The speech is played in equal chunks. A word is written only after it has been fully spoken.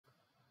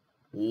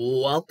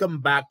Welcome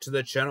back to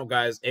the channel,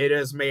 guys. It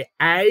is May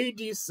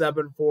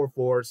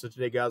 8744. So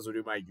today, guys, we'll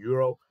do my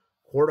Euro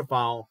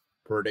quarterfinal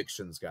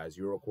predictions, guys.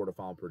 Euro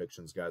quarterfinal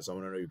predictions, guys. I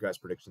want to know your guys'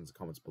 predictions in the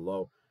comments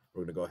below.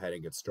 We're going to go ahead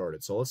and get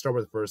started. So let's start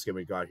with the first game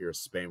we got here,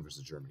 Spain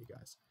versus Germany,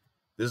 guys.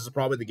 This is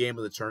probably the game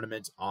of the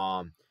tournament.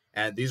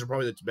 And these are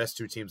probably the best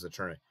two teams in the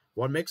tournament.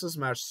 What makes this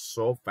match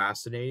so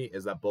fascinating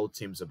is that both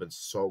teams have been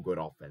so good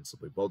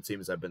offensively. Both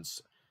teams have been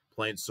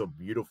playing so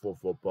beautiful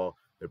football.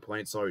 They're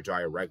playing so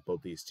direct,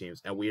 both these teams,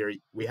 and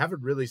we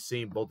haven't really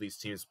seen both these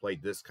teams play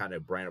this kind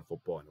of brand of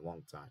football in a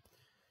long time,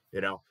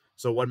 you know.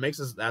 So what makes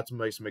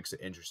it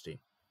interesting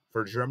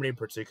for Germany in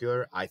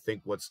particular. I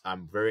think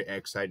I'm very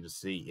excited to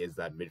see is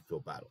that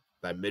midfield battle.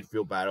 That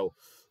midfield battle,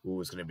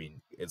 it's gonna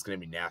be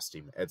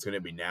nasty. It's gonna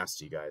be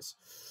nasty, guys.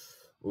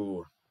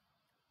 Ooh,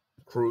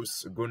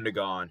 Cruz,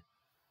 Gundogan,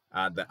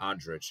 the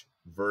Andrich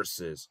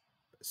versus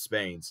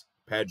Spain's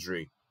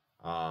Pedri,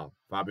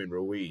 Fabian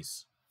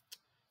Ruiz,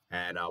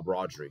 and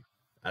Rodri,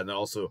 and then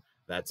also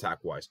the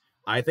attack-wise.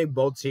 I think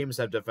both teams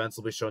have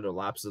defensively shown their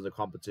lapses in the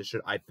competition.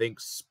 I think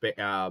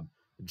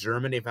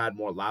Germany have had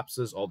more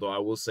lapses, although I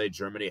will say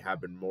Germany have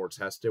been more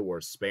tested,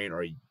 whereas Spain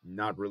are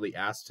not really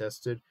as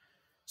tested.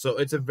 So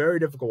it's a very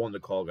difficult one to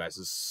call, guys.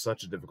 It's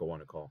such a difficult one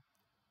to call.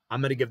 I'm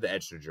going to give the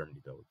edge to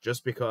Germany, though,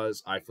 just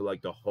because I feel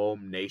like the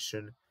home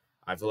nation,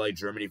 I feel like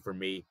Germany, for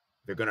me,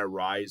 they're going to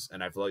rise,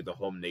 and I feel like the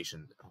home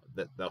nation,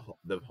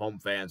 the home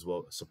fans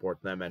will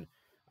support them, and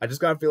I just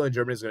got a feeling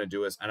Germany's going to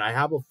do this, and I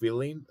have a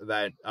feeling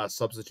that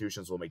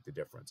substitutions will make the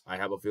difference.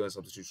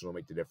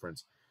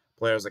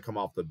 Players that come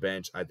off the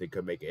bench, I think,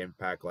 could make an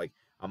impact. Like,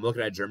 I'm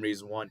looking at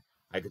Germany's one.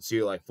 I could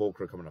see, like,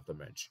 Volker coming off the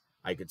bench.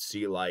 I could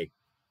see, like,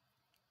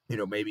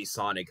 maybe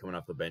Sonic coming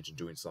off the bench and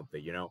doing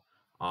something,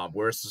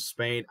 Whereas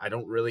Spain, I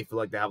don't really feel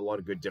like they have a lot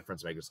of good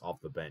difference makers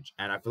off the bench.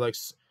 And I feel like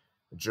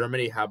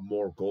Germany have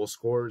more goal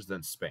scorers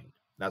than Spain.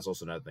 That's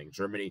also another thing.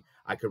 Germany,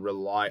 I could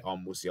rely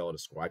on Musiala to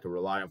score. I could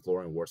rely on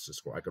Florian Wirtz to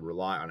score. I could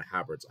rely on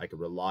Havertz. I could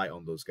rely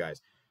on those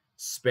guys.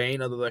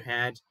 Spain, on the other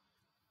hand,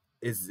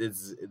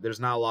 there's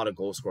not a lot of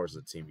goal scorers in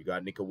the team. You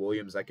got Nico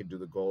Williams that can do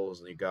the goals,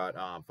 and you got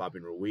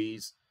Fabian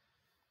Ruiz.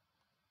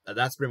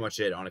 That's pretty much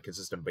it on a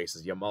consistent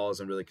basis. Yamal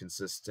isn't really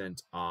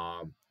consistent.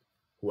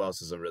 Who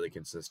else isn't really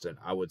consistent?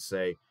 I would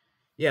say,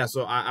 yeah.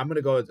 So I'm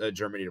gonna go with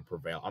Germany to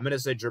prevail. I'm gonna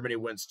say Germany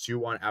wins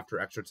 2-1 after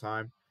extra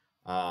time.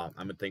 I'm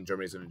gonna think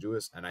Germany's gonna do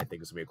this, and I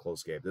think it's gonna be a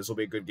close game. This will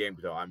be a good game,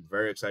 though. I'm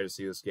very excited to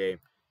see this game,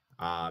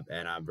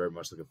 and I'm very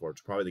much looking forward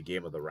to probably the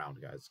game of the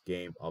round, guys.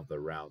 Game of the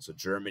round. So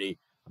Germany,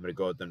 I'm gonna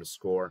go with them to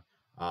score.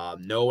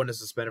 No one is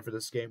suspended for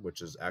this game,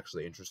 which is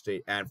actually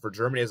interesting. And for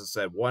Germany, as I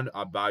said, one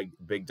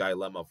big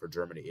dilemma for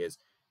Germany is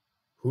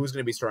who's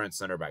gonna be starting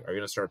center back. Are you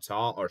gonna start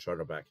Tal or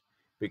Schlotterbeck?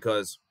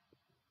 Because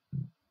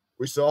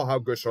we saw how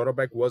good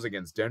Schlotterbeck was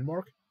against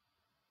Denmark.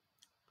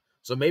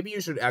 So maybe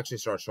you should actually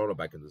start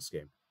Schlotterbeck in this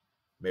game.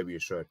 Maybe you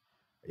should.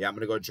 Yeah, I'm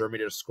going to go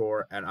Germany to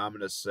score, and I'm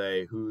going to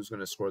say who's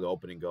going to score the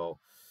opening goal.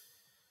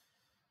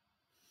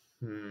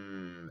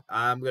 I'm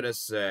going to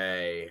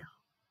say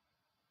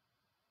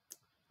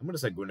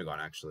Gundogan,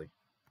 actually.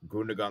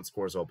 Gundogan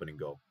scores opening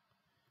goal.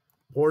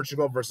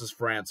 Portugal versus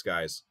France,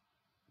 guys.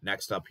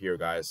 Next up here,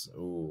 guys.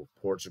 Ooh,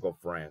 Portugal,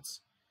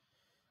 France.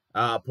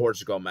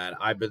 Portugal, man.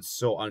 I've been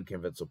so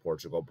unconvinced with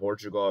Portugal.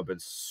 Portugal have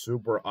been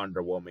super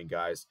underwhelming,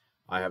 guys.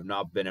 I have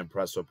not been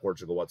impressed with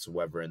Portugal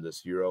whatsoever in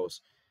this Euros.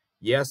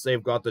 Yes,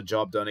 they've got the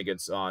job done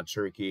against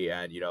Turkey,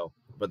 and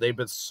but they've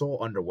been so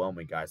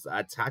underwhelming, guys. The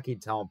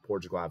attacking talent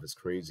Portugal have is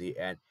crazy,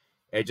 and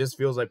it just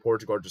feels like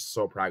Portugal are just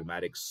so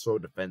pragmatic, so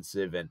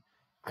defensive, and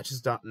I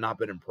just not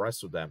been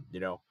impressed with them.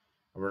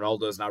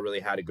 Ronaldo's not really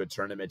had a good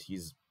tournament.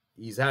 He's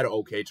had an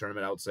okay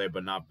tournament, I would say,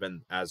 but not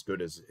been as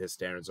good as his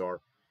standards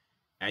are.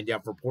 And yeah,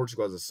 for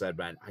Portugal, as I said,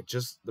 man,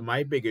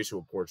 my big issue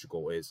with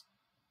Portugal is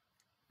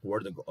where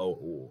the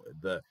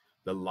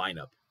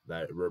lineup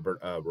that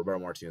Roberto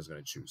Martinez is going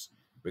to choose.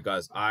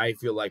 Because I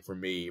feel like, for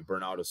me,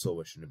 Bernardo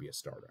Silva shouldn't be a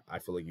starter. I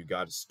feel like you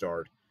got to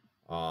start.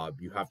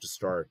 You have to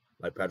start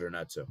like Pedro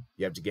Neto.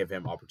 You have to give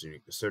him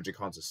opportunity. Sergio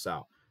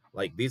Conceição,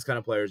 like these kind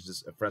of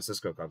players,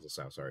 Francisco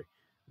Conceição, sorry,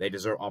 they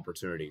deserve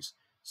opportunities.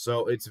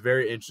 So it's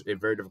very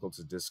difficult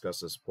to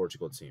discuss this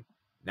Portugal team.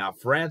 Now,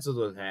 France, on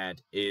the other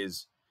hand,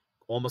 is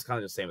almost kind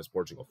of the same as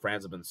Portugal.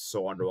 France have been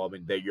so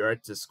underwhelming. They're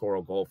yet to score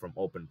a goal from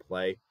open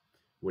play,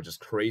 which is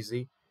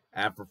crazy.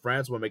 And for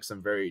France, what makes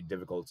them very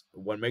difficult,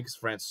 what makes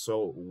France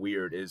so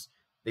weird is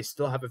they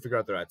still haven't figured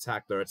out their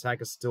attack. Their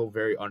attack is still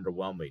very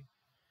underwhelming.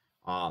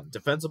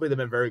 Defensively, they've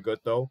been very good,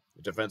 though.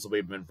 Defensively,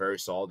 they've been very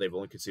solid. They've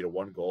only conceded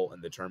one goal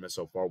in the tournament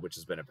so far, which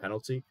has been a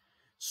penalty.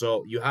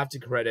 So you have to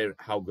credit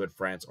how good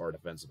France are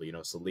defensively.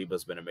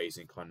 Saliba's been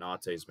amazing.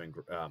 Konate's been,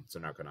 not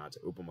Konate.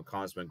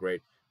 Upamecano's been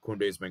great.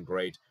 Koundé's been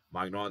great.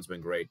 Magnon's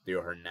been great.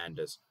 Theo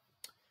Hernandez.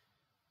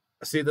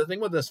 See, the thing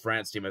with this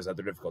France team is that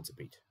they're difficult to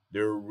beat.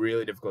 They're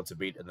really difficult to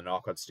beat in the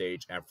knockout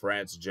stage, and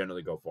France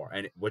generally go far.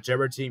 And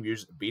whichever team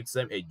usually beats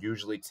them, it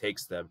usually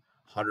takes them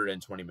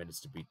 120 minutes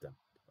to beat them,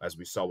 as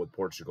we saw with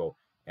Portugal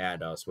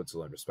and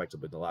Switzerland,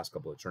 respectively, in the last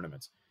couple of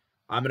tournaments.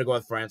 I'm going to go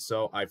with France,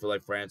 though. I feel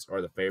like France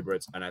are the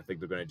favorites, and I think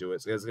they're going to do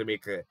it. It's going to be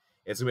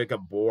It's going to be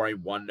like a boring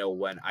 1-0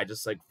 win. I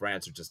just think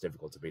France are just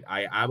difficult to beat.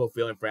 I have a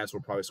feeling France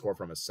will probably score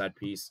from a set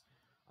piece.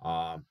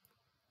 And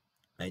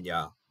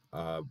yeah,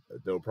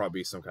 there will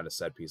probably be some kind of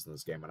set piece in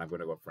this game, and I'm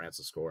going to go with France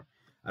to score.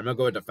 I'm going to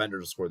go with defender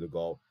to score the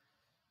goal.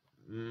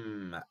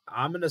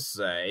 I'm going to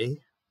say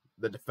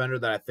the defender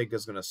that I think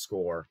is going to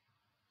score.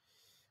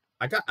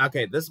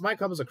 Okay. This might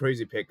come as a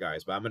crazy pick,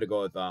 guys, but I'm going to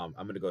go with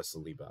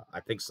Saliba. I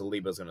think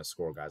Saliba is going to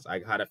score, guys.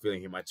 I had a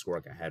feeling he might score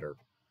like a header.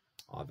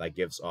 That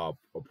gives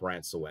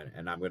France to win,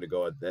 and I'm going to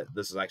go with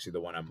this is actually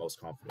the one I'm most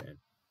confident in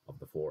of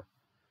the four.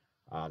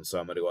 So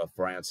I'm going to go with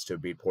France to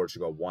beat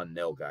Portugal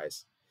 1-0,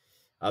 guys.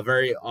 A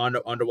very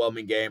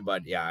underwhelming game,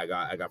 but yeah,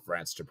 I got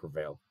France to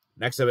prevail.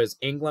 Next up is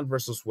England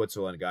versus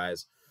Switzerland,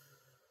 guys.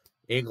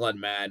 England,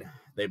 man,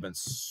 they've been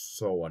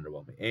so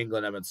underwhelming.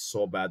 England have been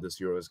so bad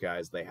this Euros,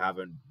 guys. They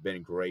haven't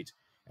been great.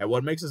 And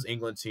what makes this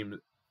England team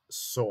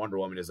so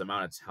underwhelming is the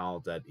amount of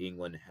talent that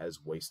England has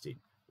wasted.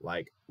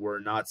 Like, we're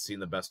not seeing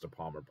the best of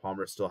Palmer.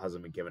 Palmer still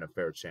hasn't been given a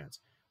fair chance.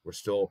 We're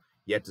still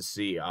yet to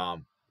see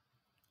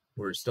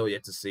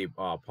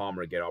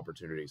Palmer get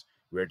opportunities.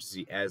 We're yet to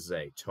see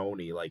Eze,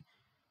 Tony. Like,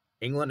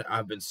 England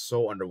have been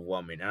so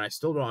underwhelming, and I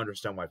still don't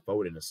understand why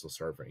Foden is still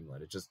starting for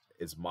England.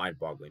 It's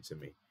mind-boggling to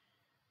me.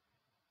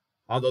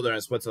 Although they're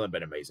in Switzerland,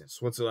 been amazing.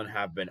 Switzerland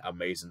have been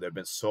amazing. They've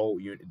been so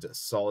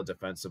solid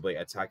defensively,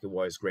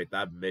 attacking-wise, great.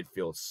 That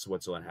midfield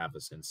Switzerland have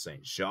is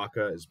insane.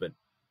 Xhaka has been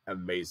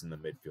amazing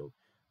in the midfield.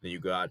 Then you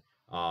got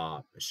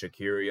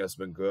Shaqiri has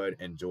been good,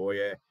 and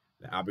Ndoye,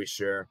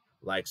 Abishir.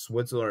 Like,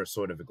 Switzerland are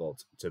so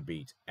difficult to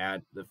beat.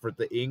 And for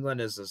the England,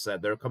 as I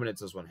said, they're coming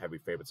into this one heavy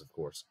favorites, of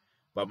course.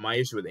 But my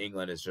issue with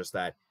England is just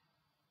that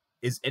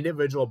is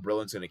individual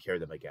brilliance going to carry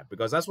them again?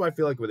 Because that's what I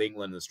feel like with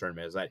England in this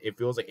tournament is that it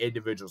feels like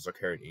individuals are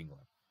carrying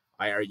England.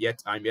 I'm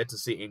yet to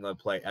see England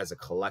play as a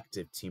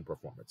collective team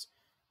performance.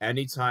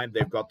 Anytime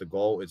they've got the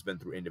goal, it's been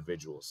through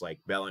individuals. Like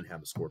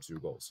Bellingham scored 2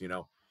 goals,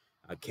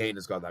 Kane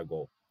has got that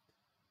goal.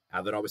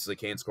 And then obviously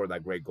Kane scored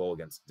that great goal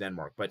against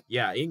Denmark. But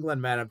yeah,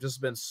 England, man, I've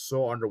just been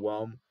so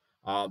underwhelmed.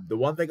 The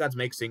one thing that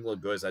makes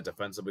England good is that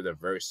defensively they're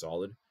very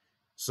solid.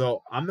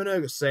 So I'm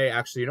going to say,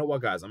 actually, you know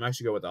what, guys? I'm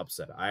actually going with the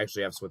upset. I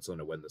actually have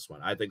Switzerland to win this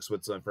one. I think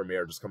Switzerland, for me,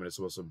 are just coming into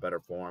Switzerland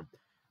better form,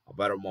 a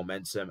better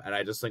momentum. And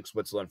I just think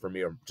Switzerland, for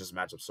me, are just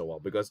match up so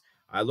well. Because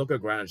I look at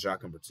Granit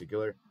Xhaka in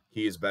particular.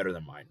 He is better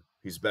than mine.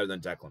 He's better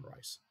than Declan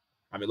Rice.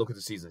 I mean, look at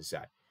the season he's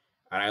had.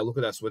 And I look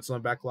at that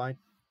Switzerland back line.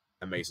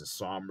 Amazing.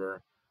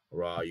 Somber.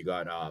 You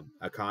got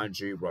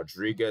Akanji,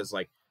 Rodriguez.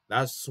 Like,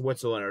 that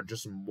Switzerland are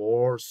just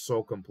more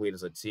so complete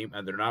as a team.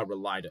 And they're not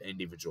reliant on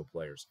individual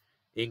players.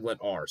 England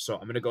are. So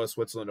I'm going to go with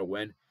Switzerland to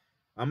win.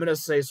 I'm going to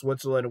say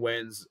Switzerland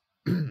wins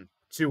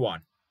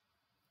 2-1.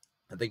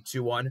 I think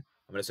 2-1. I'm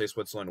going to say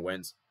Switzerland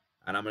wins.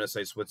 And I'm going to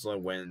say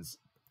Switzerland wins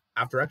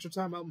after extra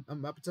time,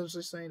 I'm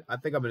potentially saying. I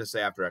think I'm going to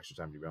say after extra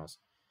time, to be honest.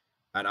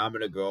 And I'm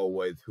going to go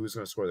with who's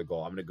going to score the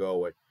goal. I'm going to go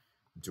with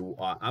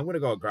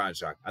Granit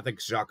Xhaka. I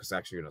think Xhaka is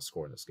actually going to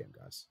score in this game,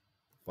 guys.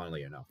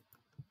 Funnily enough.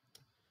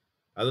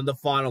 And then the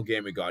final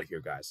game we got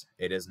here, guys.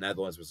 It is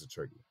Netherlands versus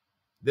Turkey.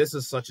 This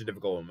is such a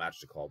difficult match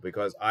to call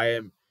because I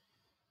am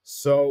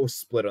so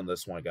split on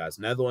this one, guys.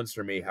 Netherlands,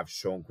 for me, have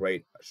shown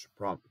great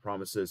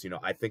promises.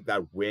 I think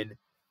that win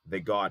they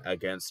got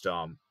against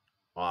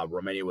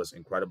Romania was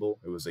incredible.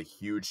 It was a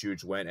huge,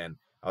 huge win, and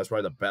that was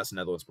probably the best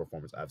Netherlands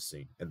performance I've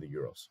seen in the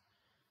Euros.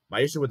 My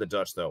issue with the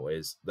Dutch, though,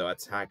 is the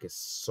attack is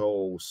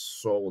so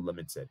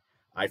limited.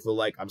 I feel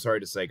like, I'm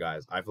sorry to say,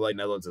 guys, I feel like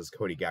Netherlands is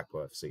Cody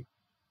Gakpo FC.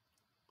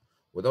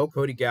 Without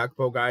Cody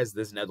Gakpo, guys,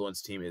 this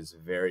Netherlands team is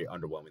very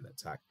underwhelming in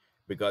attack.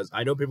 Because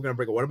I know people are going to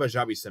break it. What about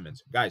Xavi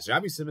Simons? Guys,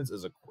 Xavi Simons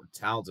is a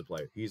talented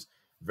player. He's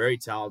very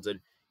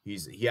talented.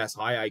 He has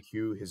high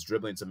IQ. His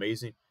dribbling's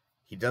amazing.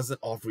 He doesn't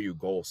offer you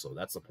goals, so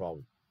that's the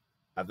problem.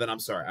 And then, I'm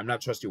sorry, I'm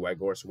not trusting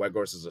Weghorst.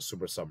 Weghorst is a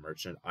super sub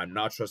merchant. I'm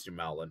not trusting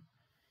Malin.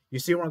 You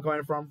see where I'm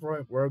coming from,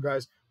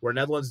 guys? Where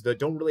Netherlands, they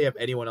don't really have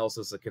anyone else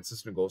as a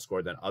consistent goal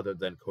scorer other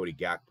than Cody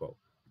Gakpo.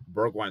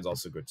 Bergwijn's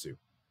also good, too.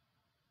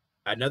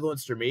 At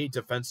Netherlands, for me,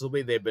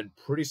 defensively, they've been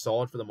pretty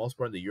solid for the most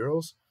part in the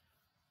Euros.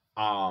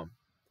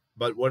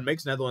 But what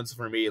makes Netherlands,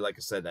 for me, like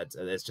I said,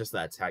 it's just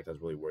that attack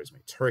that really worries me.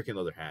 Turkey, on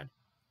the other hand,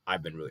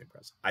 I've been really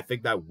impressed. I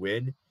think that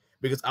win,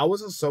 because I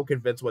wasn't so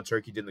convinced what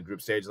Turkey did in the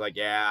group stage. Like,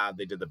 yeah,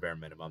 they did the bare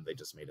minimum. They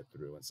just made it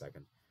through in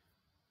second.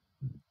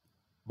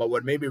 But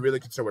what made me really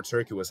concerned with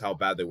Turkey was how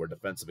bad they were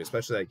defensively,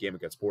 especially that game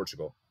against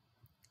Portugal.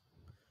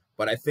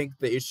 But I think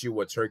the issue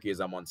with Turkey is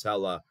that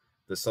Montella,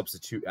 the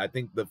substitute, I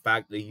think the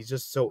fact that he's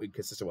just so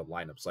inconsistent with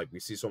lineups. Like, we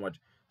see so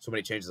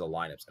many changes in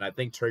lineups. And I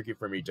think Turkey,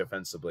 for me,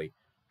 defensively,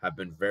 have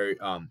been very,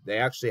 they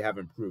actually have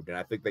improved. And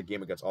I think that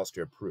game against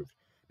Austria proved.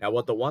 Now,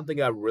 the one thing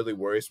that really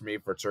worries me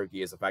for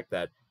Turkey is the fact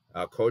that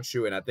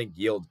Koçu and I think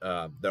Yield,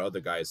 their other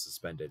guy, is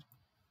suspended.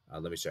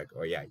 Let me check.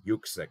 Oh, yeah,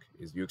 Yüksek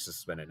is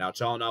suspended. Now,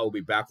 Çalhanoğlu will be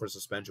back for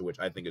suspension, which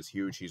I think is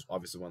huge. He's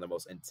obviously one of the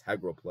most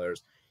integral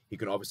players. He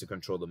can obviously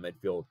control the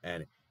midfield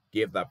and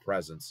give that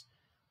presence.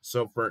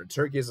 So for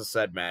Turkey, as I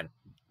said, man,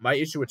 my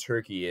issue with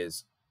Turkey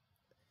is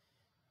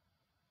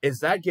is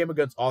that game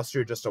against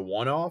Austria just a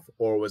one-off,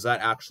 or was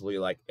that actually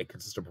like a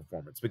consistent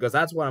performance? Because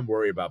that's what I'm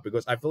worried about.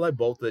 Because I feel like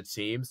both of the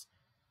teams,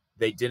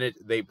 they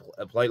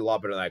played a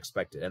lot better than I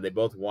expected, and they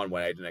both won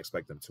when I didn't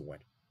expect them to win.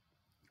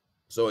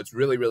 So it's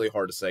really, really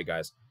hard to say,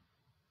 guys.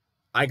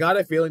 I got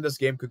a feeling this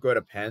game could go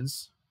to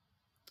pens,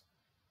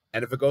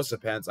 and if it goes to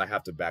pens, I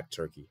have to back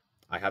Turkey.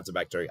 I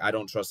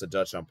don't trust the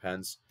Dutch on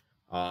pens,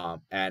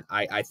 and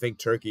I think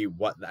Turkey,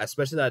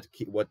 especially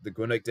what the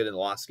Gunnak did in the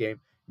last game,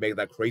 making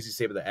that crazy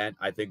save at the end.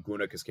 I think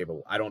Gunnak is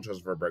capable. I don't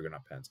trust Verbergen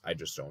on pens. I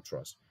just don't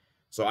trust.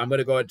 So I'm going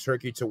to go at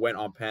Turkey to win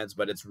on pens,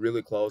 but it's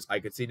really close. I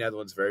could see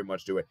Netherlands very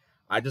much do it.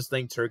 I just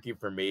think Turkey,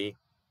 for me,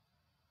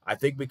 I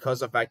think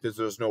because of the fact that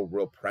there's no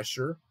real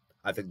pressure,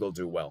 I think they'll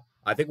do well.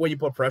 I think when you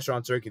put pressure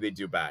on Turkey, they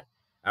do bad.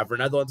 And for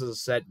Netherlands, as I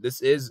said,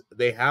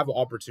 they have an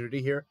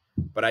opportunity here,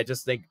 but I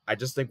just think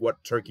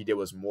what Turkey did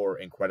was more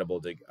incredible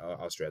than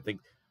Austria.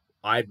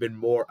 I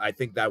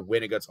think that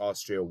win against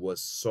Austria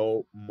was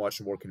so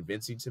much more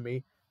convincing to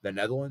me than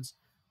Netherlands.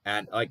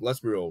 And like,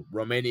 let's be real,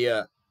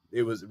 Romania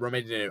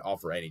didn't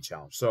offer any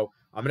challenge. So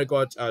I'm gonna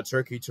go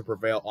Turkey to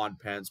prevail on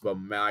pens, but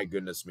my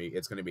goodness me,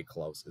 it's gonna be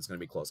close.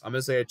 I'm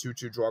gonna say a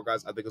 2-2 draw,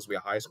 guys. I think this will be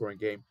a high scoring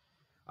game.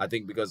 I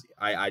think because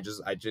I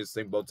just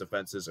think both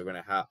defenses are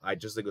gonna have. I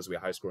just think this will be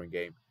a high scoring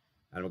game,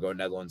 and I'm gonna go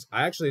Netherlands.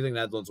 I actually think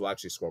Netherlands will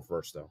actually score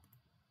first though,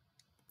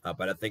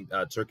 but I think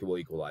Turkey will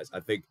equalize.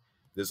 I think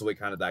this will be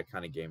kind of that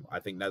kind of game. I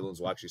think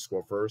Netherlands will actually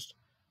score first,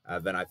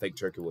 then I think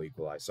Turkey will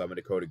equalize. So I'm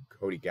gonna go to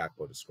Cody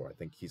Gakpo to score. I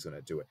think he's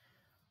gonna do it.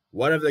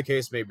 Whatever the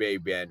case may be,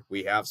 Ben,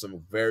 we have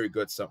some very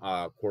good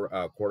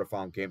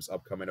quarterfinal games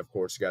upcoming. Of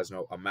course, you guys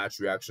know a match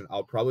reaction.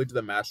 I'll probably do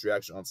the match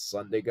reaction on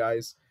Sunday,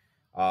 guys.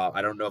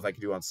 I don't know if I can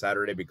do it on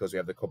Saturday because we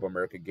have the Copa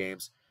America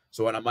games.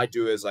 So what I might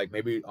do is like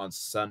maybe on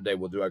Sunday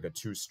we'll do like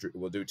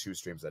we'll do two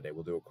streams that day.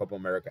 We'll do a Copa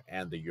America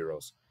and the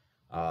Euros,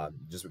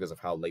 just because of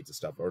how late the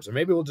stuff is. So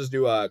maybe we'll just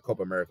do a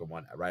Copa America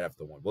one right after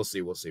the one. We'll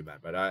see, man.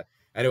 But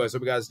anyways,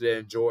 hope you guys did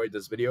enjoy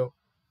this video.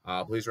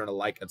 Please remember to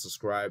like and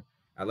subscribe.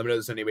 And let me know if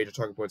there's any major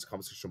talking points in the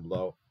comment section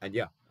below. And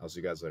yeah, I'll see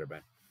you guys later,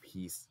 man.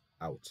 Peace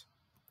out.